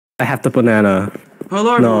I have the banana.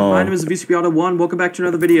 Hello everyone, No. my name is VCPauto1, welcome back to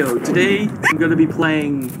another video. Today, I'm going to be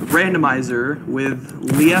playing Randomizer with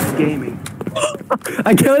Leif Gaming.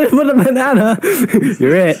 I killed it with a banana!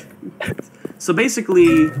 You're it. So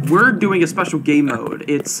basically, we're doing a special game mode.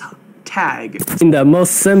 It's tag. In the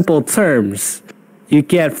most simple terms, you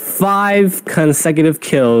get 5 consecutive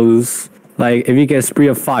kills. Like, if you get a spree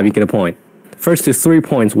of 5, you get a point. First to 3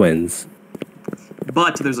 points wins.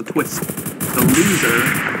 But there's a twist. The loser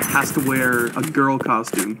has to wear a girl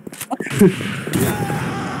costume.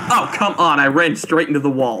 Oh, come on, I ran straight into the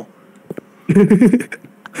wall.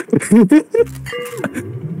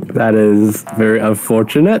 That is very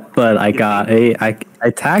unfortunate, but I got I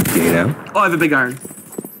tagged you, you know? Oh, I have a big iron.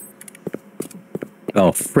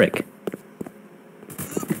 Oh, frick.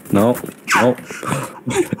 No, no,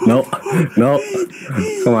 no, no.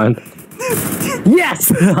 Come on.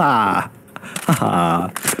 Yes!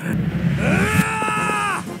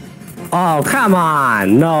 Oh, come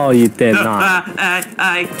on! No, you did not.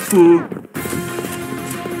 Like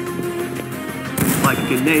a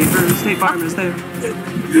good neighbor, State Farm is there.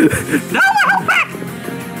 No, help back!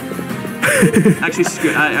 Actually, screw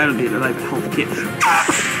it. I don't need it. I have a health kit.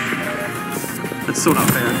 That's so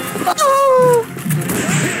not fair.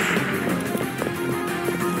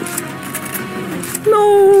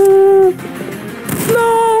 No!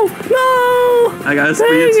 No! No! I got a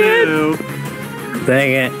spree too.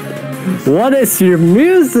 Dang it. What is your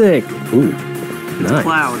music? Ooh, nice.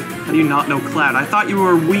 Cloud. How do you not know Cloud? I thought you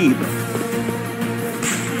were a weeb.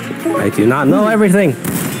 I do not know everything.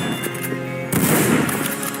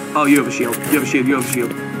 Oh, you have a shield. You have a shield. You have a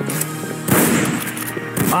shield.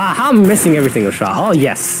 Ah, I'm missing every single shot. Oh,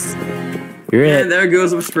 yes. You're it. And there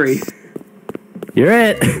goes a spree. You're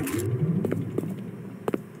it.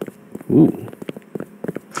 Ooh.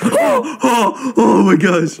 Oh my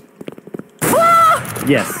gosh.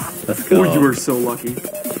 Yes. Let's go. Oh, you were so lucky.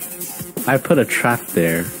 I put a trap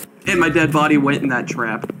there. And my dead body went in that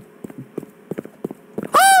trap.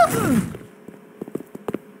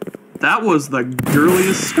 That was the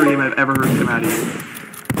girliest scream I've ever heard come out of you.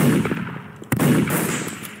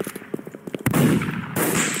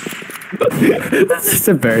 That's just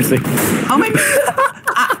embarrassing. How many?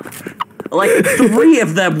 Like 3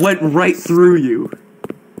 of them went right through you.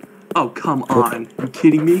 Oh, come on. You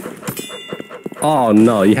kidding me? Oh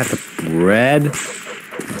no, you have the bread?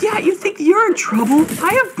 Yeah, you think you're in trouble?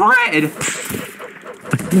 I have bread!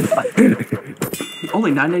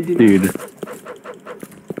 Only $9.99. Dude.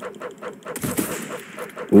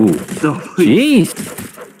 Ooh. Jeez.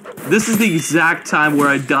 This is the exact time where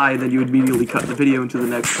I die, and then you immediately cut the video into the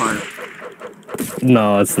next part.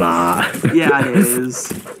 No, it's not. Yeah, it is.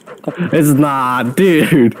 It's not,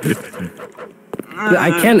 dude.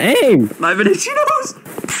 I can't aim. My itchy nose!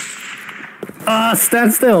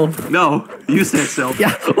 Stand still. No, you stand still.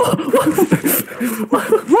 Yeah.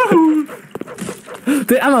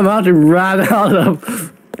 Dude, I'm about to run out of.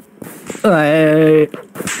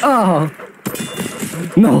 Oh.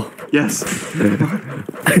 No. Yes.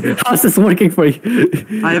 How's this working for you?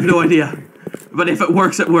 I have no idea. But if it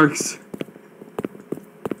works, it works.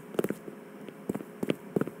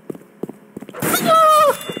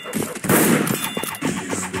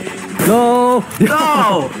 No.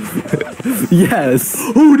 No! Yes.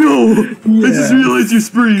 Oh no! Yes. I just realized you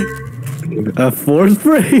spree. A 4th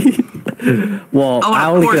spree? Well, Oh, I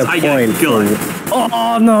only get a point.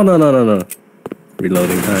 Oh, no.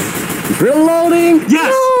 Reloading time. Reloading!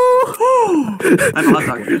 Yes! No! I'm a hot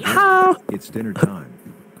dog. How? It's dinner time.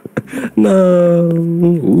 No.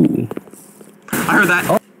 Ooh. I heard that.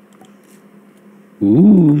 Oh.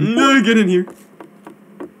 Ooh. No, get in here.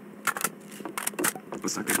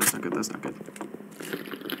 That's not good, that's not good, that's not good.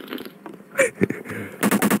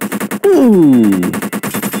 Ooh.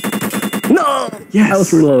 No! Yes! I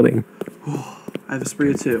was reloading. I have a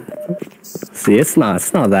spree of 2. See, it's not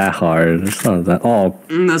that hard. It's not that. Oh.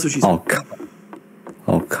 That's what she said.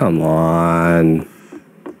 Oh, come on.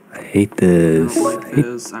 I hate this. I don't like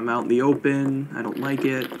this. I'm out in the open. I don't like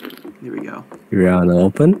it. Here we go. You're out in the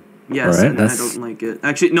open? Yes, All right, and I don't like it.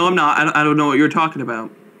 Actually, no, I'm not. I don't know what you're talking about.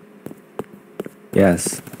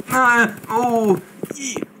 Yes. Oh.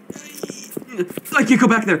 I can't go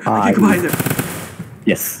back there. I can't go behind there.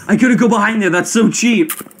 Yes. I couldn't go behind there. That's so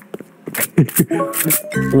cheap.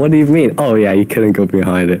 What do you mean? Oh, yeah, you couldn't go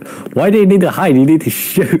behind it. Why do you need to hide? You need to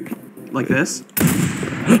shoot. Like this?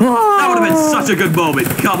 That would have been such a good moment.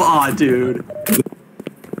 Come on, dude.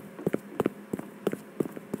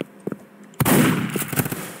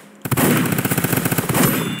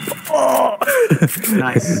 Oh.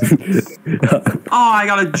 Nice. Oh, I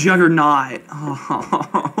got a juggernaut.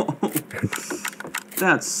 Oh.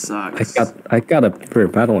 That sucks. I got a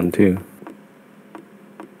pretty bad one too.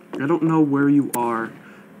 I don't know where you are.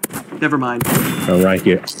 Never mind. Oh, right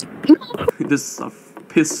here. This is a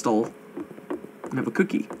pistol. I have a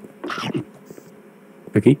cookie.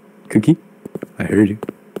 Cookie? I heard you.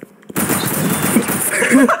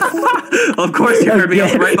 Of course you heard me. I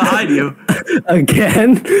was right behind you.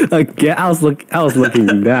 Again. I was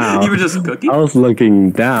looking down. You were just cooking? I was looking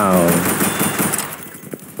down.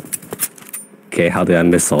 Okay, how did I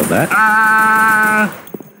miss all that? Ah!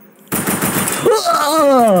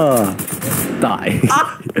 Die.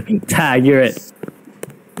 Tag, you're it.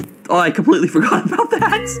 Oh, I completely forgot about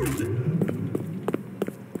that.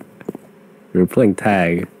 We were playing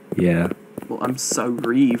tag. Yeah. Well, I'm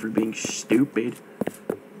sorry for being stupid.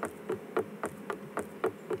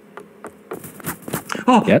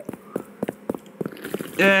 Oh! Yep.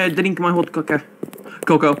 Drink my hot cocoa.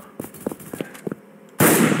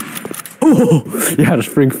 Oh, yeah, the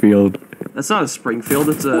Springfield. That's not a Springfield,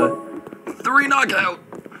 it's a 3 knockout.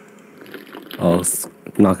 Oh,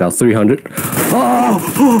 knockout 300. Oh,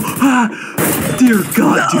 dear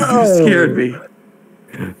God, dude, you scared me.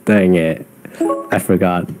 Dang it. I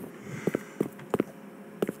forgot.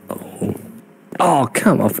 Oh,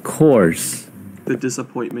 come, of course. The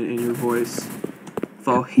disappointment in your voice.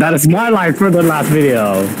 That is my line for the last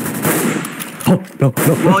video. Oh, no.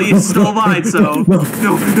 Well, you stole mine, so. No.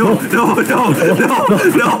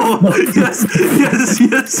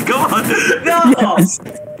 Yes, go on. No! Yes.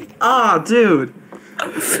 Ah, dude.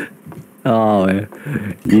 Oh, man.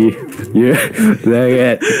 You, dang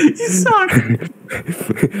it. You suck.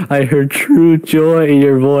 I heard true joy in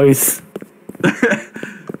your voice.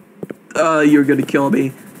 You're gonna kill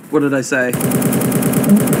me. What did I say?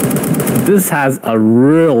 This has a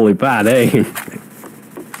really bad aim.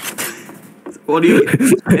 What do you...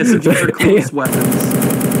 SMGs are close weapons.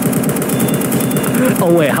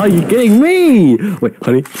 Oh, wait, how are you getting me? Wait,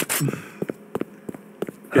 honey.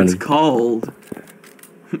 It's cold.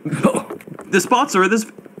 The sponsor of this...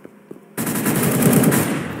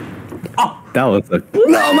 Oh! That was a...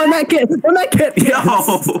 No, my med kit! Yes.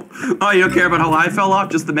 No! Oh, you don't care about how I fell off?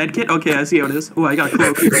 Just the med kit? Okay, I see how it is. Oh, I got a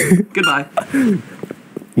cloak. Goodbye.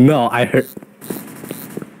 No, I heard...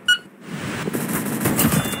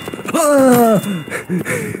 Oh,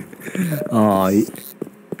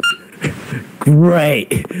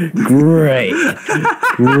 great.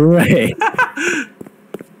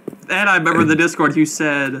 And I remember in the Discord you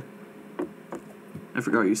said... I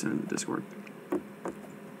forgot what you said in the Discord.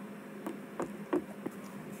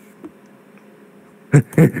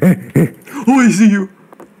 Oh, I see you!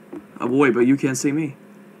 Oh boy, but you can't see me.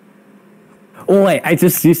 Oh, wait, I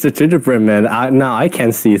just used the gingerbread man. Now I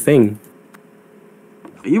can't see a thing.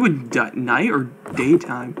 Are you in night or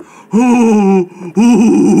daytime? Oh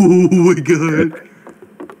my God.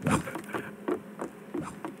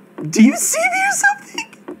 Do you see me or something?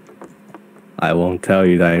 I won't tell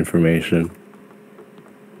you that information.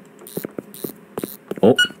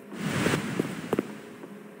 Oh.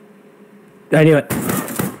 I knew it.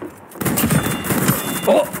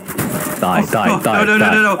 Oh. Die,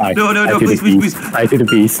 No, please. Die to the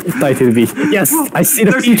beast. Yes, I see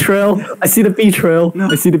the bee trail. No. I see the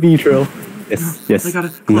bee trail. Yes. I got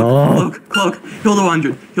it. No. Cloak. Heal to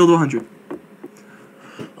 100.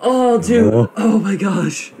 Oh, dude. No. Oh my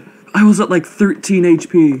gosh. I was at like 13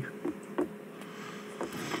 HP.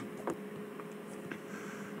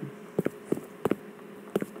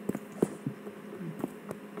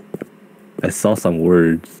 I saw some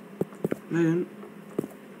words. I didn't.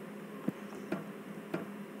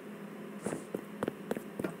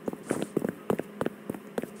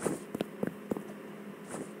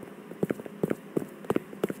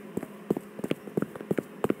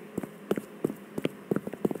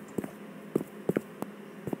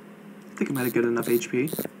 I think I might have good enough HP.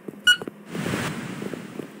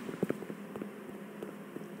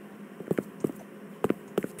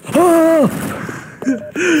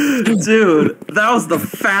 Dude, that was the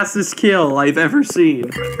fastest kill I've ever seen.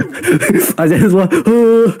 I just want.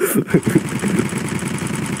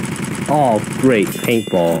 Oh, great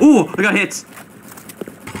paintball. Ooh, I got hits.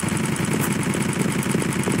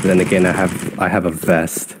 Then again, I have a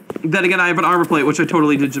vest. Then again, I have an armor plate, which I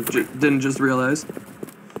totally didn't just realize.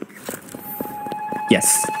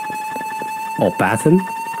 Yes. Oh, baton?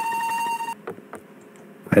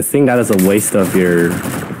 I think that is a waste of your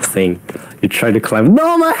thing. You try to climb.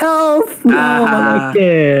 No, my health! No, my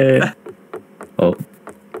kid. Oh.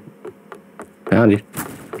 Found you.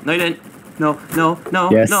 No, you didn't. No.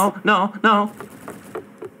 Yes. No.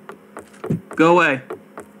 Go away.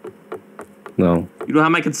 No. You don't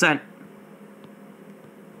have my consent.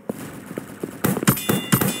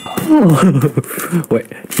 Wait,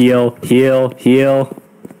 heal.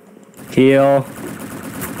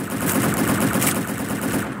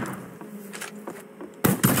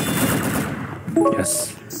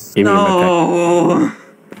 Yes. Give me No.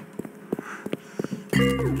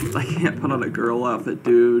 I can't put on a girl outfit,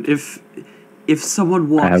 dude. If someone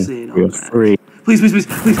walks in on that. Free. Please.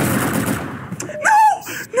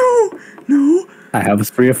 No. I have a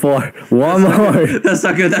 3 or 4. One more. That's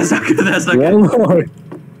not good. One more.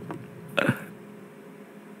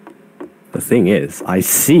 The thing is, I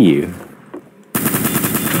see you.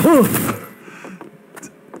 Oh!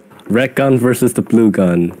 Red gun versus the blue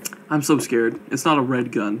gun. I'm so scared. It's not a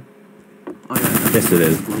red gun. Oh yeah. Yes, it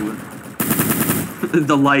is.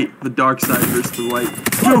 The light, the dark side versus the light.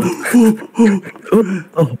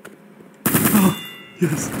 Oh.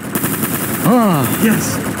 Yes. Ah.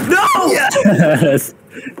 Yes. No! Yes.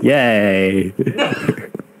 Yay.